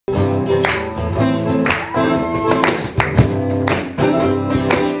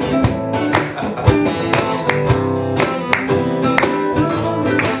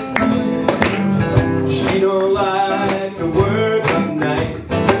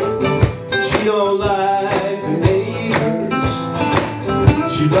don't like the neighbors.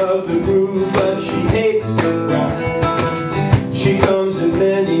 She loves the groove, but she hates the ride. She comes in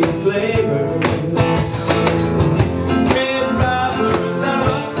many flavors. Red robbers are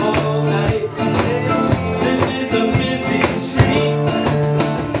up all night. This is a busy street,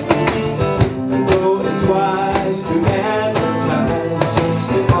 and though it's wise to advertise,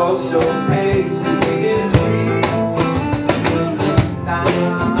 it also pays to be discreet.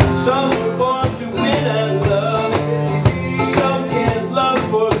 Some